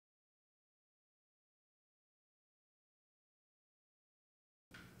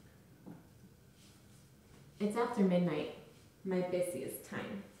It's after midnight, my busiest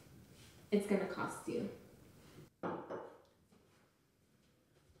time. It's gonna cost you.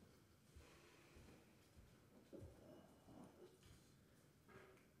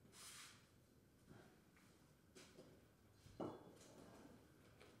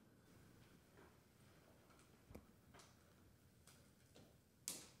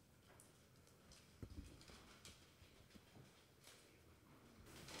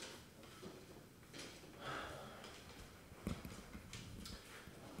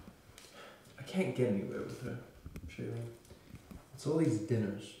 I can't get anywhere with her, Shailene. It's all these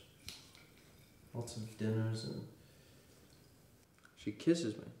dinners. Lots of dinners, and she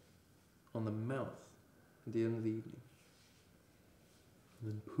kisses me on the mouth at the end of the evening.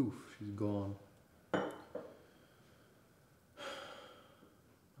 And then poof, she's gone.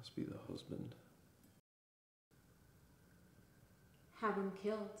 Must be the husband. Have him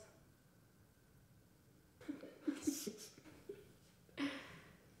killed.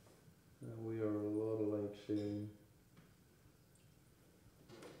 We are a lot alike, Shailene.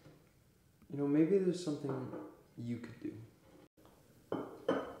 You know, maybe there's something you could do.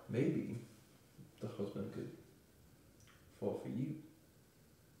 Maybe the husband could fall for you.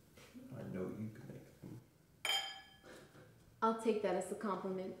 I know you could make him. I'll take that as a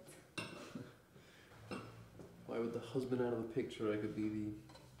compliment. Why, with the husband out of the picture, I could be the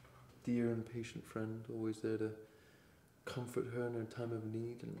dear and patient friend, always there to comfort her in her time of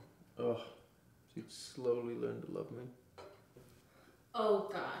need, and she'd slowly learn to love me. Oh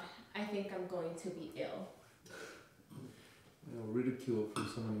God, I think I'm going to be ill. You know, ridicule from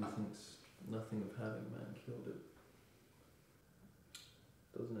someone who thinks nothing of having a man killed it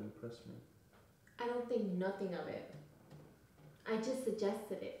doesn't impress me. I don't think nothing of it. I just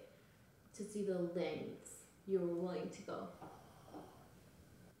suggested it to see the lengths you were willing to go.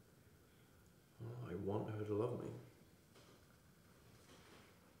 Oh, I want her to love me.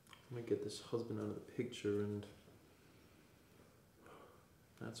 I'm gonna get this husband out of the picture, and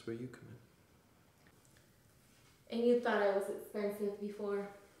that's where you come in. And you thought I was expensive before?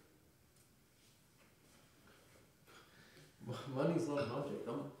 Money's not an object.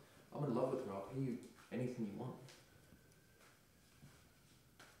 I'm in love with her. I'll pay you anything you want.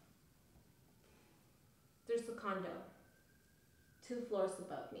 There's a condo, 2 floors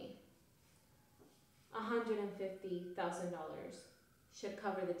above me. $150,000 should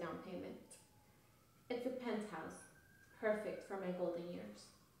cover the down payment. It's a penthouse, perfect for my golden years.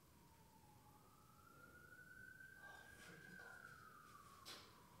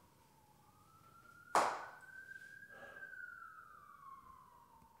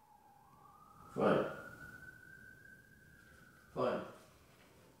 Fine. Fine.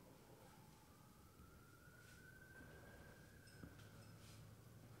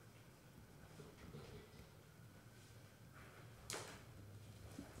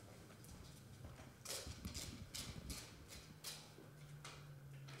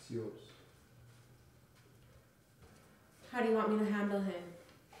 It's yours. How do you want me to handle him?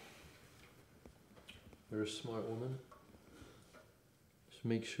 You're a smart woman. Just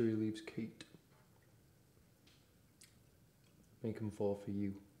make sure he leaves Kate. Make him fall for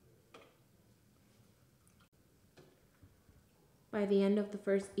you. By the end of the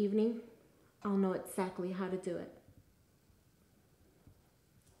first evening, I'll know exactly how to do it.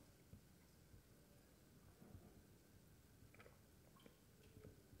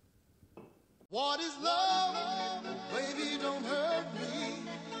 What is love? Baby, don't hurt me.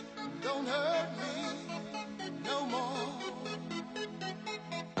 Don't hurt me no more.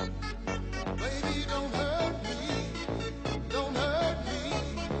 Baby, don't hurt me.